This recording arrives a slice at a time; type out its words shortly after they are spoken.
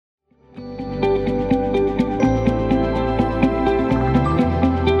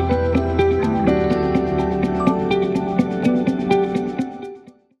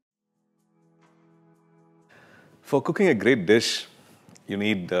For cooking a great dish, you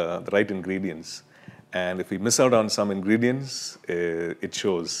need the right ingredients. And if we miss out on some ingredients, it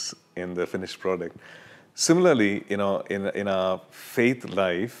shows in the finished product. Similarly, in our faith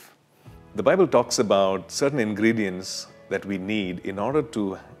life, the Bible talks about certain ingredients that we need in order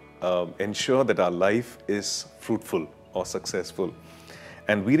to ensure that our life is fruitful or successful.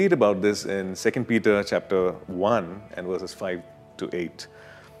 And we read about this in 2 Peter chapter 1 and verses 5 to 8.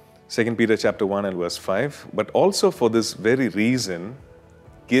 2 Peter chapter 1 and verse 5. But also for this very reason,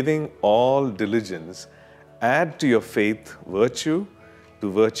 giving all diligence, add to your faith virtue, to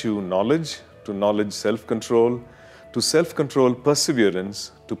virtue knowledge, to knowledge self-control, to self-control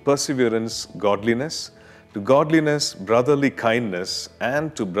perseverance, to perseverance godliness, to godliness brotherly kindness,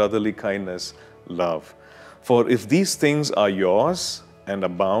 and to brotherly kindness love. For if these things are yours and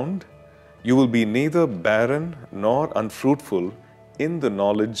abound, you will be neither barren nor unfruitful in the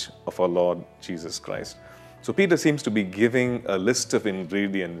knowledge of our Lord Jesus Christ. So Peter seems to be giving a list of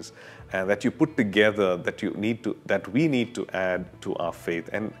ingredients that you put together that we need to add to our faith.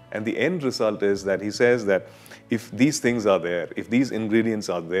 And the end result is that he says that if these things are there, if these ingredients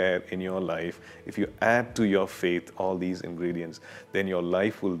are there in your life, if you add to your faith all these ingredients, then your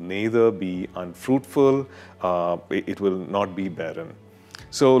life will neither be unfruitful, it will not be barren.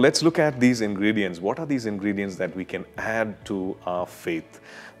 So let's look at these ingredients. What are these ingredients that we can add to our faith?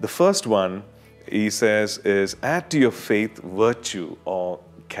 The first one, he says, is add to your faith virtue or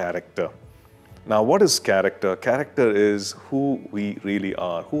character. Now, what is character? Character is who we really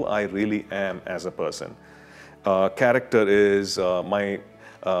are, who I really am as a person. Character is who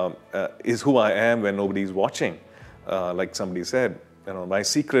I am when nobody is watching. Like somebody said, my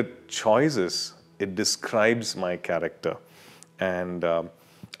secret choices, it describes my character. And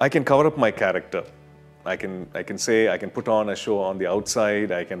I can cover up my character. I can put on a show on the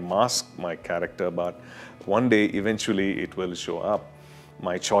outside, I can mask my character, but one day eventually it will show up.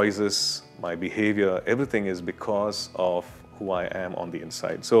 My choices, my behavior, everything is because of who I am on the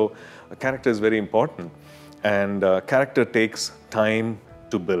inside. So character is very important, and character takes time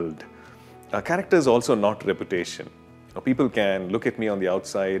to build. Character is also not reputation. People can look at me on the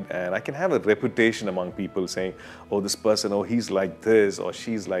outside and I can have a reputation among people saying, oh, this person, oh, he's like this or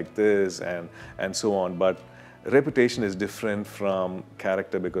she's like this, and so on. But reputation is different from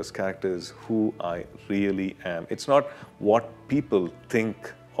character, because character is who I really am. It's not what people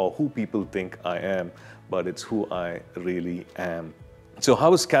think or who people think I am, but it's who I really am. So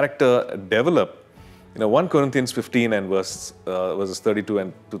how is character developed? 1 Corinthians 15 and verses 32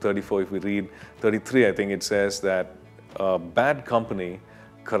 and to 34, if we read 33, I think it says that bad company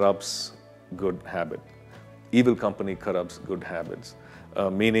corrupts good habit. Evil company corrupts good habits.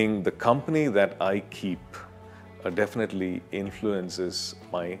 Meaning the company that I keep definitely influences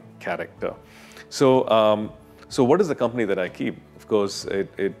my character. So what is the company that I keep? Of course,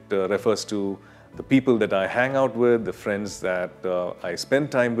 it refers to the people that I hang out with, the friends that I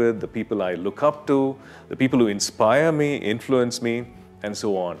spend time with, the people I look up to, the people who inspire me, influence me, and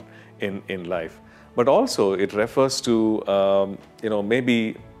so on in life. But also it refers to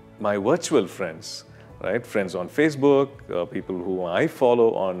maybe my virtual friends, right? Friends on Facebook, people who I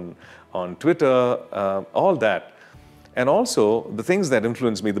follow on Twitter, all that. And also the things that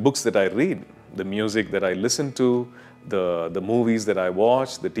influence me, the books that I read, the music that I listen to, the movies that I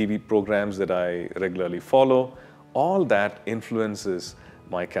watch, the TV programs that I regularly follow, all that influences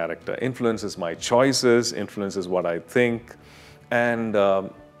my character, influences my choices, influences what I think, and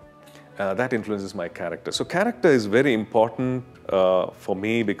that influences my character. So character is very important for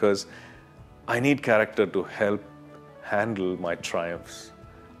me, because I need character to help handle my triumphs.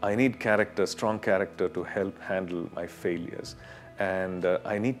 I need character, strong character, to help handle my failures. And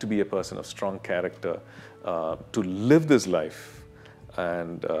I need to be a person of strong character to live this life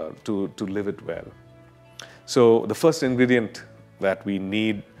and to live it well. So the first ingredient that we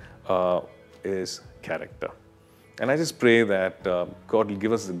need is character. And I just pray that God will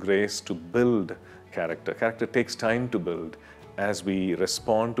give us the grace to build character. Character takes time to build as we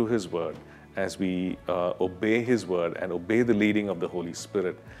respond to His Word, as we obey His Word and obey the leading of the Holy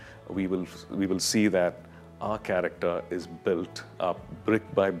Spirit. We will see that our character is built up brick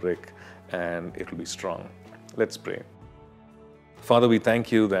by brick, and it will be strong. Let's pray. Father, we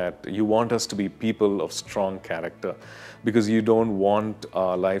thank you that you want us to be people of strong character, because you don't want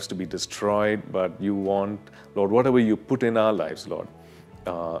our lives to be destroyed, but you want, Lord, whatever you put in our lives, Lord,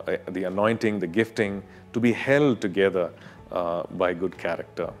 the anointing, the gifting, to be held together by good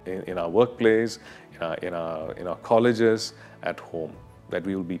character in our workplace, in our colleges, at home, that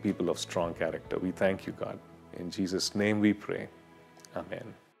we will be people of strong character. We thank you, God. In Jesus' name we pray.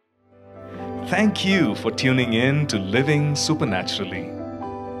 Amen. Thank you for tuning in to Living Supernaturally.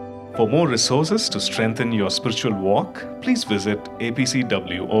 For more resources to strengthen your spiritual walk, please visit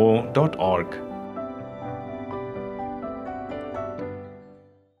apcwo.org.